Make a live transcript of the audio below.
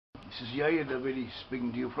This is Yair Davidiy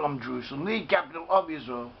speaking to you from Jerusalem, the capital of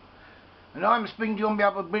Israel. And I'm speaking to you on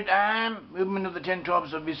behalf of Brit-Am, movement of the 10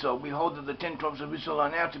 tribes of Israel. We hold that the 10 tribes of Israel are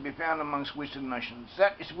now to be found amongst Western nations.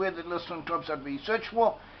 That is where the Muslim tribes are to be searched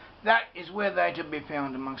for. That is where they are to be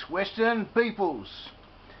found amongst Western peoples.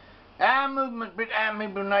 Our movement, Brit-Am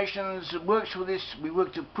Hebrew Nations, works for this. We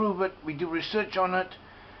work to prove it. We do research on it.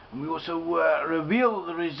 And we also reveal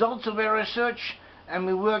the results of our research. And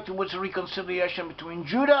we work towards a reconciliation between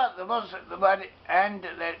Judah, and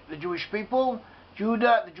the Jewish people.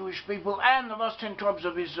 Judah, the Jewish people, and the lost 10 tribes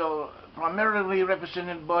of Israel, primarily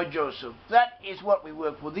represented by Joseph. That is what we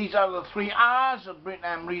work for. These are the 3 R's of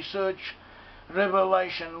Brit-Am research: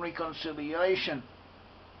 revelation, reconciliation.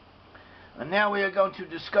 And now we are going to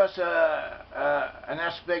discuss an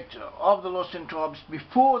aspect of the lost 10 tribes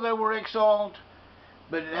before they were exiled,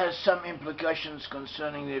 but it has some implications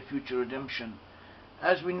concerning their future redemption.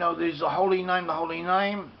 As we know, there's the holy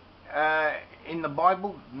name in the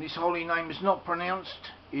Bible. And this holy name is not pronounced.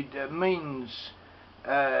 It means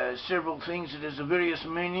several things. It has various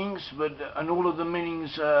meanings, and all of the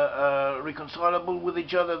meanings are reconcilable with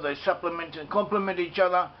each other. They supplement and complement each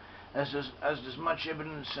other, as there's much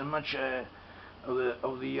evidence and much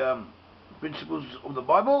of the principles of the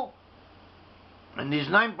Bible. And his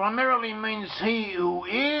name primarily means he who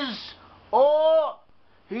is, or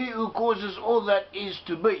he who causes all that is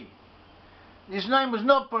to be. This name was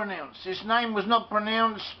not pronounced. This name was not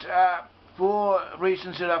pronounced for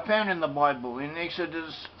reasons that are found in the Bible. In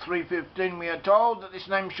Exodus 3:15 we are told that this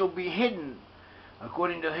name shall be hidden,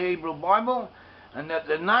 according to the Hebrew Bible, and that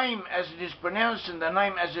the name as it is pronounced and the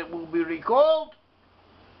name as it will be recalled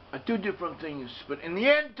are 2 different things. But in the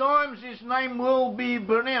end times this name will be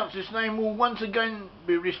pronounced. This name will once again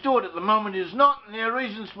be restored. At the moment it is not, and there are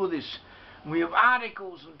reasons for this. We have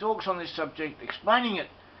articles and talks on this subject explaining it.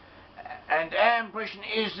 And our impression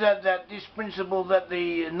is that this principle, that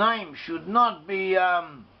the name should not be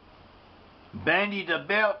bandied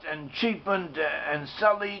about and cheapened and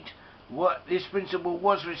sullied, this principle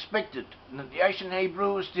was respected. And that the ancient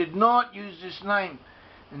Hebrews did not use this name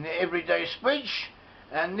in their everyday speech.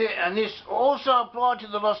 And this also applied to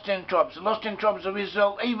the lost 10 tribes. The lost 10 tribes of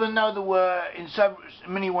Israel, even though they were in so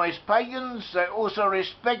many ways pagans, they also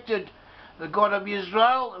respected the God of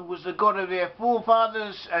Israel, who was the God of their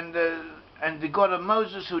forefathers, and the God of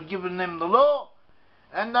Moses, who had given them the law.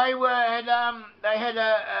 And they had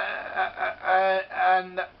a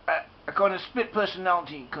kind of split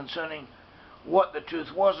personality concerning what the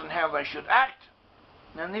truth was and how they should act.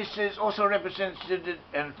 And this is also represented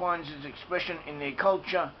and finds its expression in their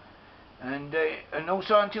culture, and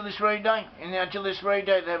also until this very day. Until this very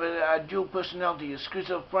day, they have a dual personality, a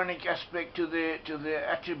schizophrenic aspect to their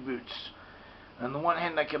attributes. On the one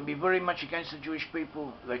hand, they can be very much against the Jewish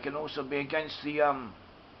people. They can also be against the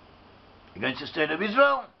state of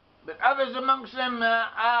Israel. But others amongst them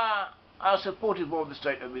are supportive of the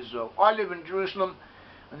state of Israel. I live in Jerusalem,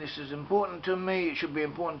 and this is important to me. It should be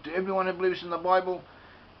important to everyone who believes in the Bible,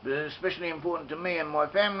 but it's especially important to me and my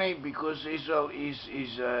family, because Israel is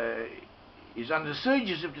under siege,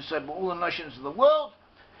 as if to say, by all the nations of the world.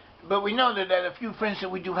 But we know that a few friends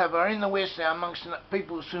that we do have are in the West. They are amongst the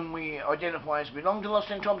peoples whom we identify as belong to the lost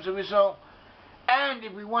 10 tribes of Israel. And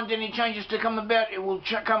if we want any changes to come about, it will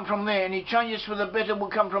come from there. Any changes for the better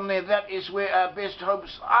will come from there. That is where our best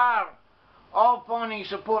hopes are of finding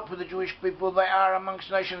support for the Jewish people. They are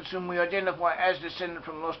amongst nations whom we identify as descended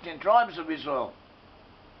from the lost 10 tribes of Israel.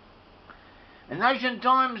 In ancient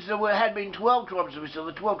times, there had been 12 tribes of Israel.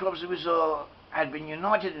 The 12 tribes of Israel had been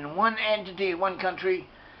united in one entity, one country,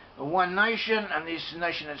 one nation, and this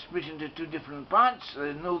nation is split into 2 different parts.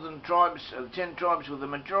 The northern tribes, the 10 tribes were the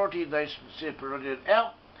majority. They separated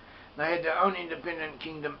out. They had their own independent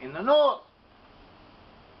kingdom in the north.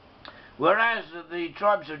 Whereas the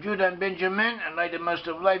tribes of Judah and Benjamin, and later most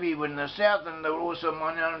of Levi, were in the south, and there were also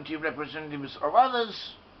minority representatives of other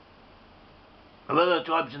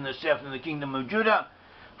tribes in the south in the kingdom of Judah.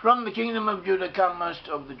 From the kingdom of Judah come most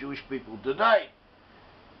of the Jewish people today.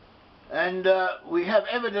 And we have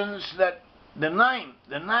evidence that the name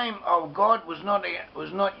of God was not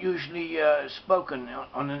usually spoken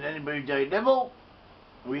on an everyday level.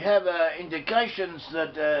 We have indications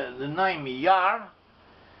that the name Yair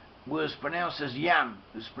was pronounced as Yam.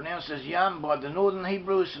 It was pronounced as Yam by the northern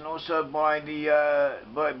Hebrews, and also by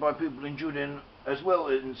by people in Judah as well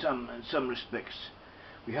in some respects.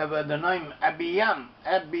 We have the name Abiyam.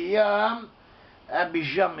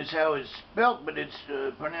 Abijam is how it's spelt, but it's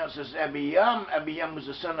pronounced as Abiyam. Abiyam was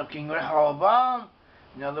the son of King Rehoboam.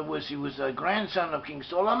 In other words, he was a grandson of King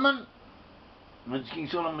Solomon. And King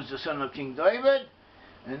Solomon was the son of King David.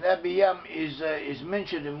 And Brit-Am is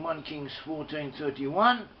mentioned in 1 Kings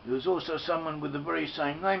 14:31. There was also someone with the very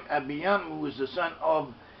same name, Brit-Am, who was the son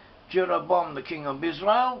of Jeroboam, the king of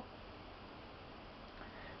Israel.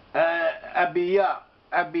 Abiyah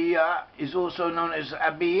is also known as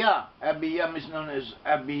Abiyah. Brit-Am is known as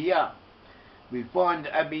Abiyah. We find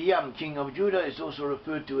Brit-Am, king of Judah, is also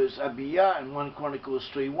referred to as Abiyah in 1 Chronicles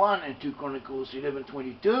 3:1 and 2 Chronicles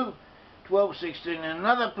 11:22, 12:16 and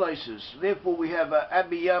other places. Therefore we have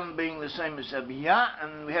Brit-Am being the same as Abiyah,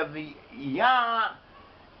 and we have the Yah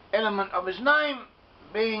element of his name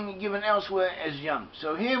being given elsewhere as Yam.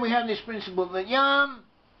 So here we have this principle that Yam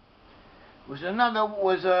was as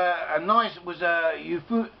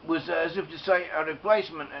if to say a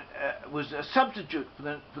replacement, was a substitute for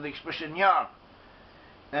the expression Yar.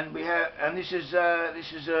 And this is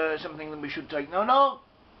something that we should take note of.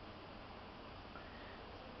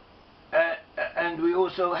 And we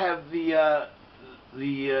also have the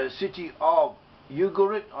city of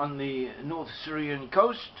Ugarit on the North Syrian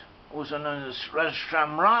coast, also known as Ras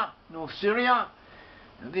Shamra, North Syria.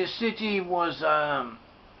 This city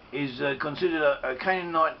is considered a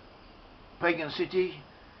Canaanite pagan city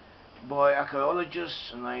by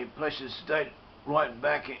archaeologists, and they place its date right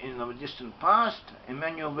back in the distant past.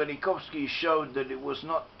 Emanuel Velikovsky showed that it was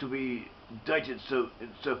not to be dated so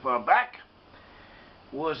far back,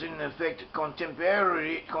 was in effect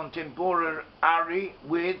contemporary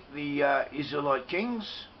with the Israelite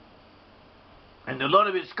kings, and a lot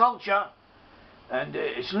of its culture and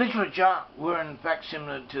its literature were in fact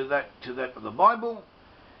similar to that of the Bible.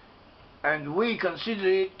 And we consider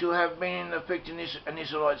it to have been in effect an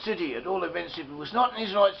Israelite city. At all events, if it was not an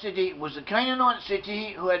Israelite city, it was a Canaanite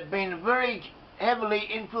city who had been very heavily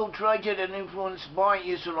infiltrated and influenced by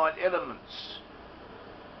Israelite elements.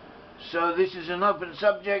 So this is an open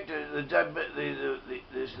subject. The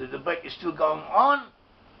debate is still going on.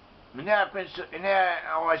 In our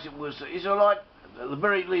eyes, it was Israelite. At the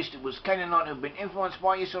very least, it was Canaanite who had been influenced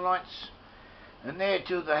by Israelites. And there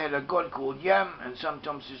too they had a god called Yam, and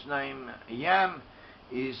sometimes his name Yam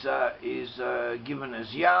is given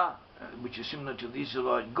as Yah, which is similar to the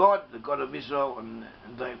Israelite god, the god of Israel. And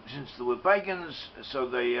since they were pagans, so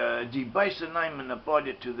they debased the name and applied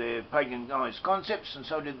it to their paganized concepts, and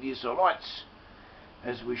so did the Israelites,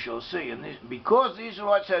 as we shall see. And because the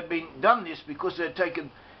Israelites had done this, because they had taken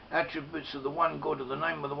attributes of the one god, or the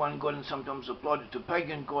name of the one god, and sometimes applied it to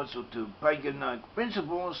pagan gods or to pagan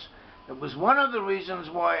principles, it was one of the reasons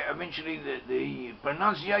why eventually the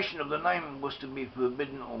pronunciation of the name was to be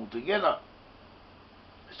forbidden altogether.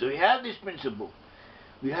 So we have this principle.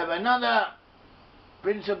 We have another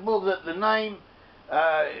principle that the name,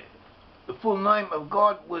 the full name of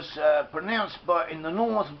God was pronounced in the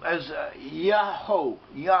north as Yahweh.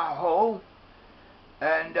 Yahweh.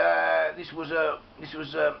 And this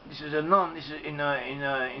is in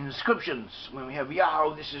inscriptions. When we have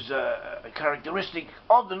Yahweh, this is a characteristic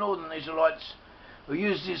of the northern Israelites, who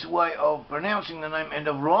use this way of pronouncing the name and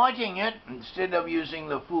of writing it instead of using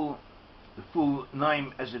the full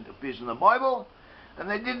name as it appears in the Bible. And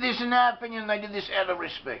they did this, in our opinion, they did this out of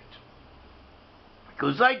respect,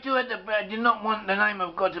 because they too did not want the name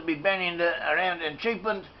of God to be bandied around and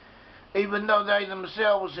cheapened, even though they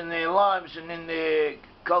themselves in their lives and in their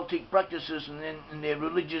cultic practices and in their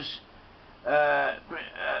religious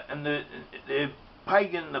and their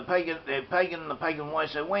pagan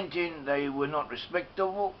ways they went in, they were not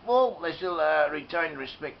respectable. Well, they still retained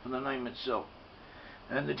respect for the name itself.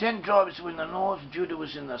 And the 10 tribes were in the north, Judah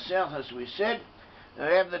was in the south, as we said.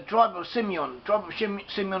 They have the tribe of Simeon. The tribe of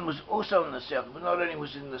Simeon was also in the south, but not only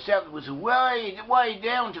was it in the south, it was way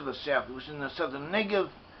down to the south. It was in the southern Negev,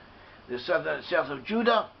 the south of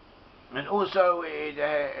Judah, and also it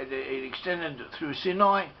extended through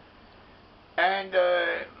Sinai, and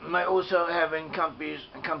may also have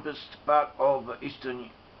encompassed part of eastern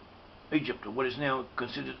Egypt, or what is now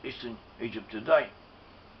considered eastern Egypt today.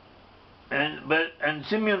 And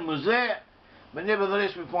Simeon was there, but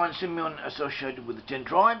nevertheless we find Simeon associated with the 10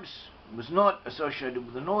 tribes. It was not associated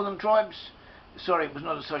with the northern tribes. Sorry, it was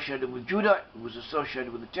not associated with Judah, it was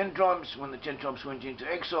associated with the 10 tribes. When the 10 tribes went into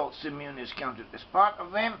exile, Simeon is counted as part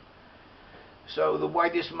of them. So the way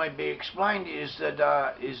this may be explained is that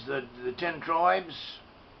the 10 tribes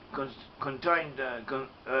comprised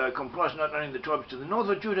not only the tribes to the north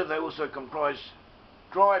of Judah, they also comprised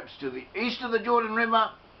tribes to the east of the Jordan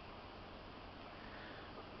River.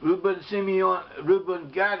 Reuben,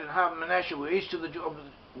 Gad, and half Manasseh were to the east of the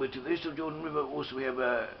Jordan River. Also we have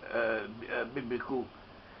biblical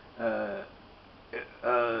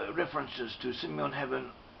references to Simeon having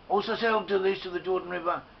also settled to the east of the Jordan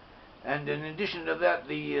River. And in addition to that,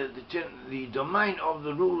 the domain of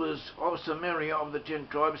the rulers of Samaria of the 10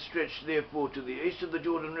 tribes stretched therefore to the east of the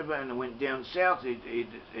Jordan River, and it went down south.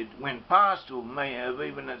 It went past, or may have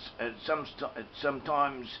even at some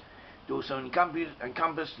times it also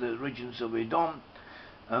encompassed the regions of Edom,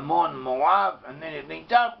 Ammon, Moab, and then it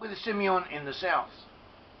linked up with Simeon in the south.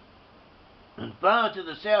 And far to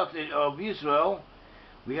the south of Israel,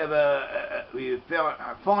 we have found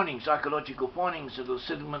findings, archaeological findings of a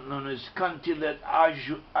settlement known as Kantilet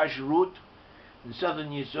Ashrut in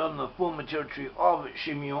southern Israel, in the former territory of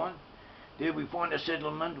Simeon. There we find a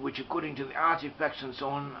settlement which, according to the artifacts and so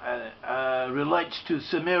on, relates to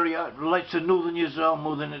Samaria, relates to northern Israel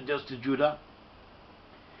more than it does to Judah.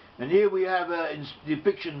 And here we have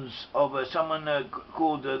depictions of someone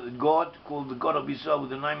called the God of Israel,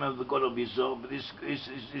 with the name of the God of Israel. But this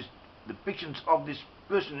is depictions of this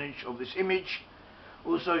personage, of this image,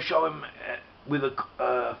 also show him with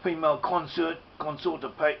a female consort,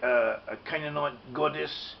 a Canaanite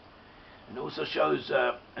goddess, and also shows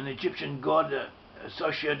an Egyptian god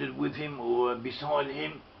associated with him or beside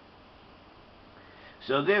him.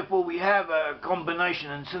 So therefore we have a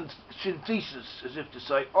combination and synthesis, as if to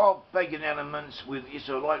say, of pagan elements with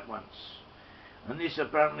Israelite ones. And this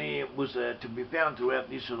apparently was to be found throughout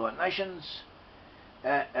the Israelite nations.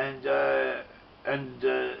 And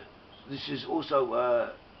this is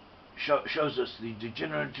also shows us the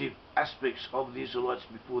degenerative aspects of the Israelites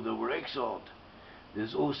before they were exiled.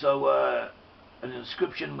 There's also an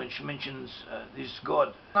inscription which mentions this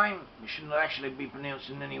god name. It shouldn't actually be pronounced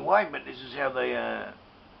in any way, but this is how they,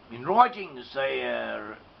 in writing, say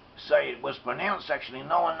it was pronounced. Actually,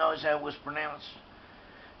 no one knows how it was pronounced,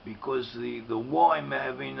 because the Y may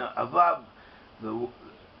have been above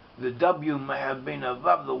the W may have been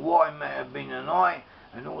above, the Y may have been an I,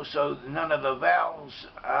 and also none of the vowels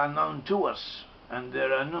are known to us. And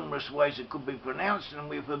there are numerous ways it could be pronounced, and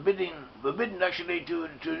we're forbidden actually to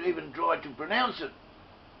even try to pronounce it.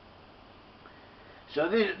 So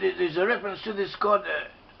there's a reference to this god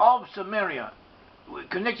of Samaria,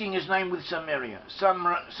 connecting his name with Samaria,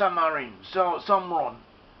 Samarin, Somron,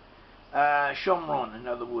 Shomron, in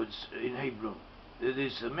other words, in Hebrew. It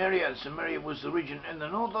is Samaria, and Samaria was the region in the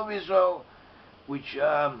north of Israel, which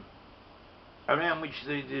around which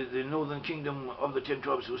the northern kingdom of the 10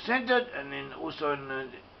 tribes was centered. And then also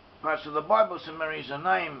in parts of the Bible, Samaria is a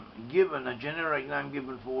name given, a generic name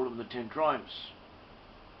given for all of the 10 tribes.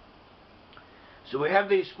 So we have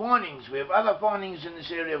these findings. We have other findings in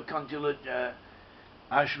this area of Kantilet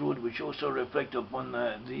Ashrut, which also reflect upon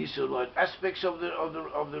the Israelite aspects of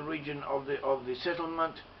the region, of the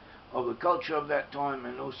settlement, of the culture of that time,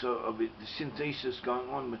 and also of the synthesis going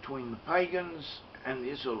on between the pagans and the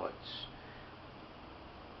Israelites.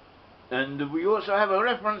 And we also have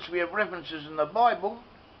we have references in the Bible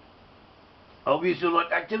of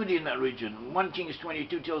Israelite activity in that region. 1 Kings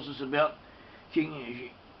 22 tells us about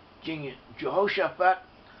King Jehoshaphat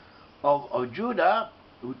of Judah,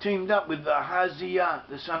 who teamed up with Ahaziah,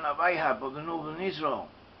 the son of Ahab of the northern Israel,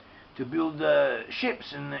 to build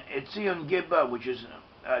ships in Etzion-Geber, which is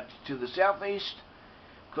to the southeast,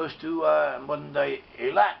 close to modern-day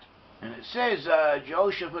Eilat. And it says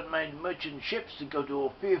Jehoshaphat made merchant ships to go to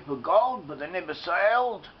Ophir for gold, but they never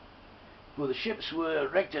sailed, for the ships were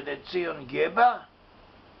wrecked at Etzion-Geber.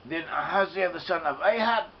 Then Ahaziah, the son of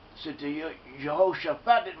Ahab, said to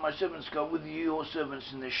Jehoshaphat, "Let my servants go with you, your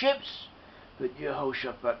servants in the ships." But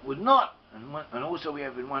Jehoshaphat would not. And also we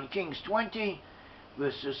have in 1 Kings 20,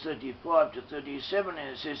 verses 35 to 37, and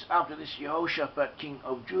it says, "After this Jehoshaphat, king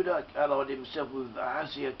of Judah, allied himself with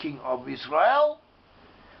Ahaziah, king of Israel,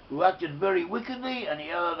 who acted very wickedly, and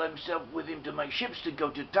he allied himself with him to make ships to go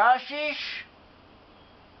to Tarshish.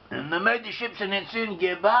 And they made the ships in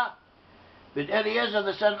Etzion-Geber. But Eliezer,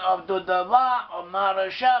 the son of Dodavah of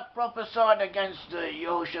Marashah, prophesied against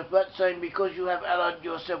Jehoshaphat, saying, 'Because you have allied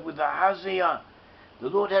yourself with Ahaziah, the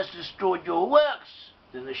Lord has destroyed your works.'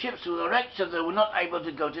 Then the ships were wrecked, so they were not able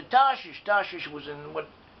to go to Tarshish. Tarshish was in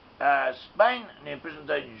Spain, near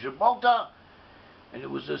present-day Gibraltar, and it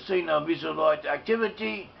was a scene of Israelite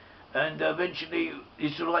activity. And eventually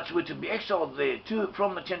Israelites were to be exiled there.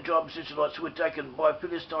 From the 10 tribes, Israelites were taken by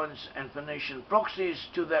Philistines and Phoenician proxies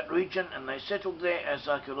to that region, and they settled there, as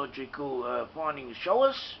archaeological findings show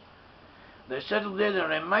us. They settled there, they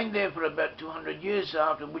remained there for about 200 years,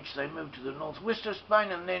 after which they moved to the northwest of Spain,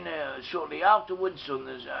 and then shortly afterwards,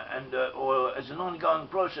 or as an ongoing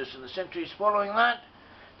process in the centuries following that,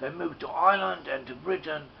 they moved to Ireland and to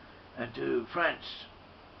Britain and to France,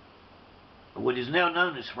 what is now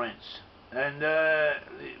known as France. And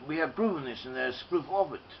we have proven this, and there's proof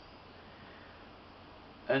of it.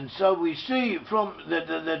 And so we see from that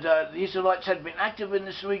the Israelites had been active in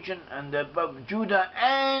this region, and both Judah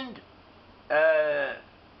and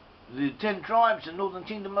the 10 tribes, the northern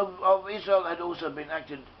kingdom of Israel, had also been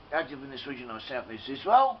active in this region of southeast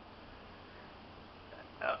Israel,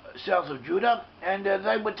 south of Judah, and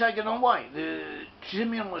they were taken away.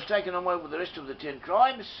 Simeon was taken away with the rest of the 10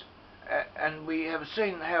 tribes, and we have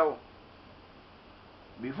seen how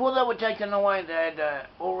before they were taken away they had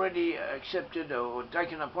already accepted or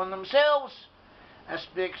taken upon themselves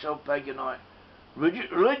aspects of pagan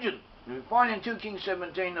religion. We find in 2 Kings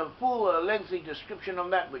 17 a full lengthy description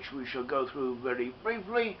of that, which we shall go through very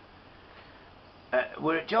briefly,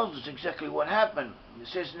 where it tells us exactly what happened. It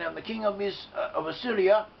says, now the king of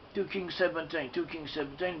Assyria, 2 Kings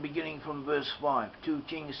 17, beginning from verse 5, 2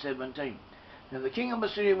 Kings 17. Now the king of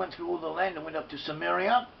Assyria went through all the land and went up to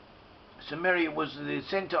Samaria. Samaria was the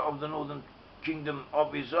center of the northern kingdom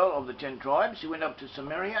of Israel, of the 10 tribes. He went up to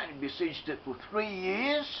Samaria and he besieged it for 3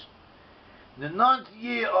 years. The 9th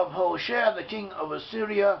year of Hoshea, the king of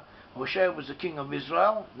Assyria, Hoshea was the king of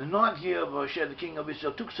Israel. The 9th year of Hoshea, the king of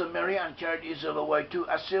Israel, took Samaria and carried Israel away to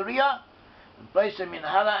Assyria, and placed them in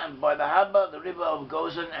Hala and by the harbour, the river of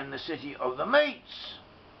Gozan, and the city of the Medes.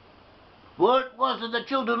 For it was that the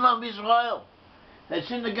children of Israel had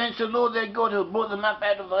sinned against the Lord their God, who brought them up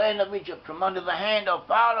out of the land of Egypt, from under the hand of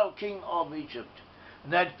Pharaoh, king of Egypt.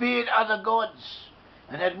 And they had feared other gods,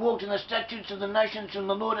 and had walked in the statutes of the nations whom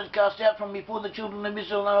the Lord had cast out from before the children of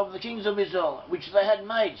Israel and of the kings of Israel, which they had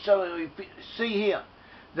made. So we see here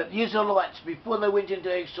that the Israelites, before they went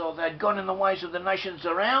into exile, they had gone in the ways of the nations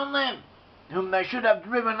around them, whom they should have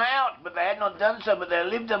driven out, but they had not done so, but they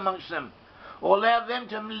lived amongst them, or allowed them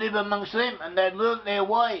to live amongst them, and they had learnt their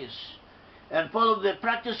ways, and followed their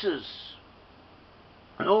practices.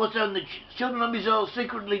 And also the children of Israel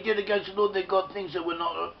secretly did against the Lord their God things that were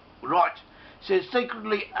not right. It says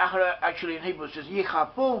secretly, actually in Hebrew it says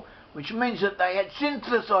yichapu, which means that they had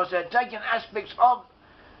synthesized, they had taken aspects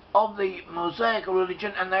of the Mosaic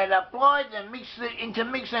religion and they had applied them,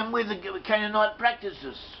 intermixed them with the Canaanite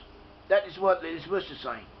practices. That is what this verse is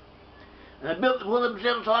saying. And they built for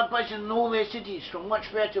themselves high places in all their cities, from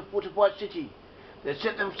watchtower to fortified city. They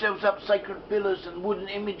set themselves up sacred pillars and wooden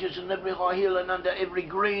images on every high hill and under every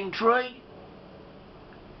green tree.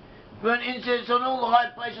 Burnt incense on all the high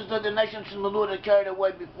places that the nations from the Lord had carried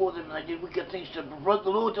away before them. And they did wicked things to provoke the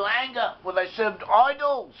Lord to anger, for they served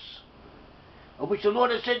idols, of which the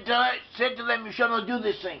Lord had said to them, you shall not do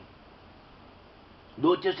this thing. The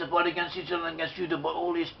Lord testified against Israel and against Judah by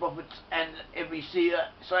all his prophets and every seer,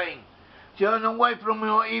 saying, turn away from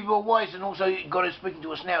your evil ways. And also God is speaking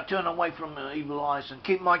to us now, turn away from your evil eyes and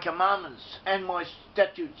keep my commandments and my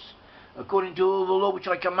statutes, according to all the law which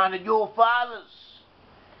I commanded your fathers,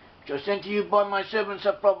 which I sent to you by my servants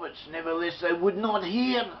the prophets. Nevertheless they would not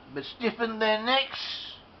hear, but stiffened their necks,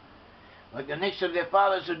 like the necks of their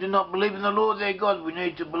fathers who did not believe in the Lord their God. We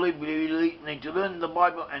need to believe, we need to learn the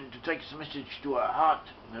Bible and to take his message to our heart.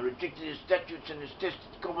 And they rejected his statutes and his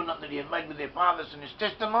covenant that he had made with their fathers, and his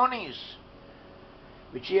testimonies,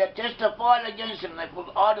 which he had testified against them. They put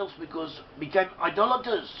idols, became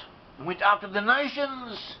idolaters, and went after the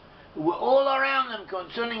nations who were all around them,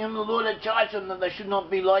 concerning whom the Lord had charged them that they should not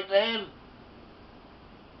be like them.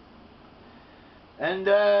 And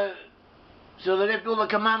so they left all the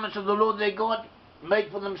commandments of the Lord their God,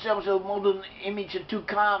 made for themselves a molten image and 2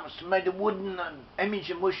 calves, made a wooden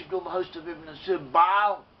image and worshipped all the host of heaven and served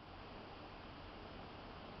Baal.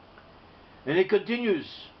 And it continues.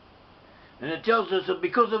 And it tells us that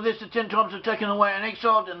because of this the 10 tribes were taken away and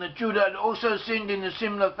exiled, and that Judah had also sinned in a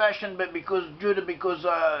similar fashion, but because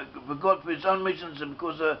for God, for his own reasons, and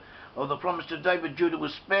because of the promise to David, Judah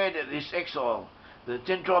was spared at this exile. The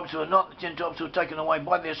 10 tribes were not, the 10 tribes were taken away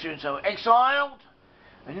by the Assyrians, they were exiled,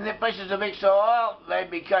 and in their places of exile they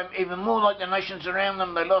became even more like the nations around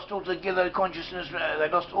them. They lost altogether consciousness, they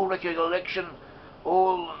lost all recollection,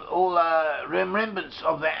 all remembrance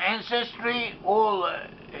of their ancestry, all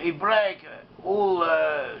Hebraic, all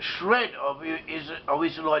shred of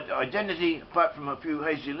Israelite identity, apart from a few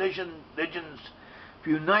hazy legends, a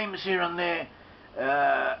few names here and there,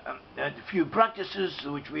 a few practices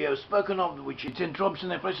which we have spoken of, which the 10 tribes in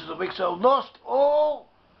their places of exile lost all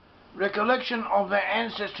recollection of their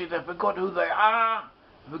ancestry. They forgot who they are,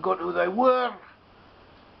 forgot who they were,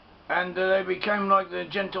 and they became like the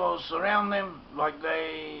Gentiles around them, like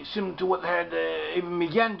they similar to what they had even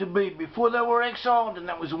began to be before they were exiled, and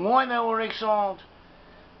that was why they were exiled.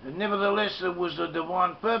 And nevertheless, there was a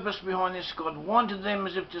divine purpose behind this. God wanted them,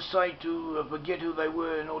 as if to say, to forget who they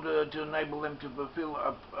were in order to enable them to fulfill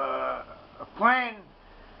a plan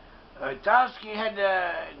task he had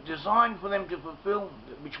designed for them to fulfill,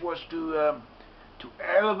 which was to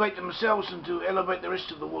elevate themselves and to elevate the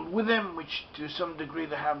rest of the world with them, which to some degree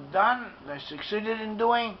they have done. They succeeded in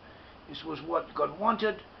doing. This was what God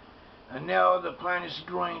wanted, and now the plan is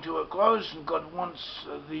drawing to a close, and God wants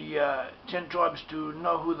the 10 tribes to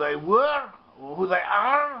know who they were, or who they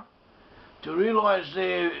are, to realize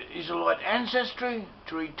their Israelite ancestry,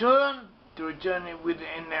 to return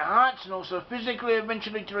within their hearts, and also physically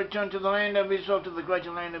eventually to return to the land of Israel, to the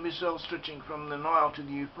greater land of Israel stretching from the Nile to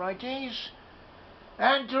the Euphrates,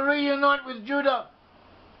 and to reunite with Judah.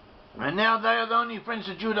 And now they are the only friends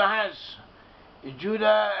that Judah has.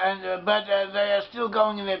 But they are still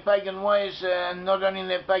going in their pagan ways, and not only in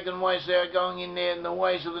their pagan ways, they are going in the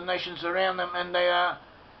ways of the nations around them, and they are,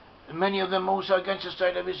 many of them, also against the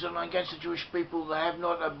state of Israel and against the Jewish people. They have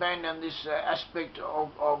not abandoned this aspect of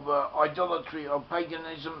idolatry, of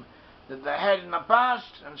paganism that they had in the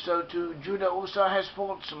past, and so too Judah also has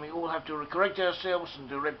faults, and we all have to correct ourselves and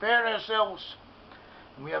to repair ourselves.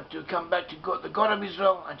 And we have to come back to God, the God of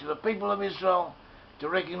Israel, and to the people of Israel, to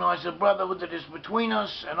recognize the brotherhood that is between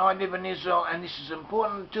us. And I live in Israel, and this is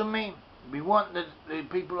important to me. We want the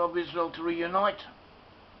people of Israel to reunite.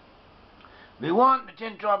 We want the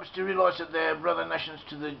 10 tribes to realize that they are brother nations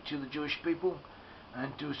to the Jewish people,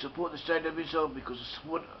 and to support the state of Israel, because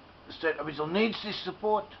the state of Israel needs this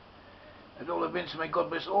support. At all events, may God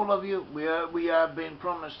bless all of you. We are being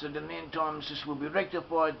promised that in the end times this will be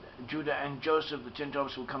rectified. Judah and Joseph, the 10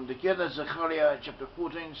 tribes, will come together. Zechariah chapter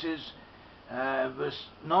 14 says, verse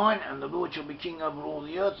 9, and the Lord shall be king over all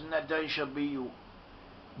the earth, and that day shall be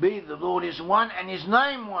the Lord is one, and his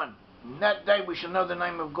name one. In that day we shall know the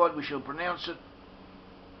name of God, we shall pronounce it,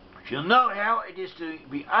 we shall know how it is to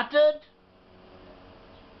be uttered,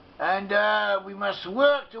 and we must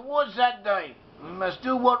work towards that day. We must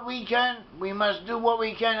do what we can,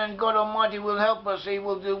 and God Almighty will help us. He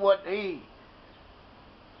will do what He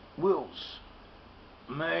wills.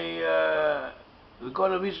 May the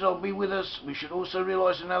God of Israel be with us. We should also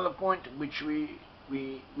realize another point which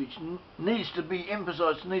needs to be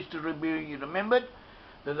emphasized, needs to be remembered,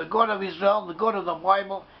 that the God of Israel, the God of the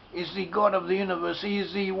Bible, is the God of the universe. He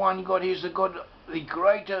is the one God. He is the God, the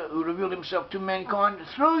Creator, who revealed Himself to mankind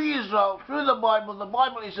through Israel, through the Bible. The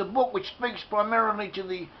Bible is a book which speaks primarily to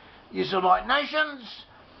the Israelite nations,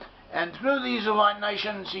 and through the Israelite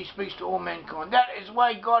nations He speaks to all mankind. That is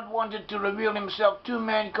why God wanted to reveal Himself to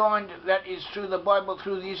mankind. That is through the Bible,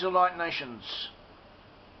 through the Israelite nations.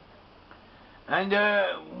 And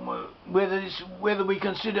whether we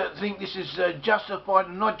think this is justified or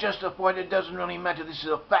not justified, it doesn't really matter. This is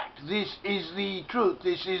a fact. This is the truth.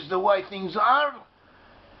 This is the way things are.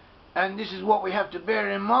 And this is what we have to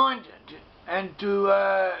bear in mind, and to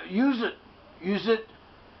use it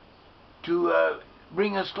to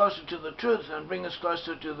bring us closer to the truth, and bring us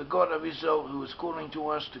closer to the God of Israel, who is calling to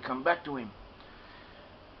us to come back to Him.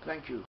 Thank you.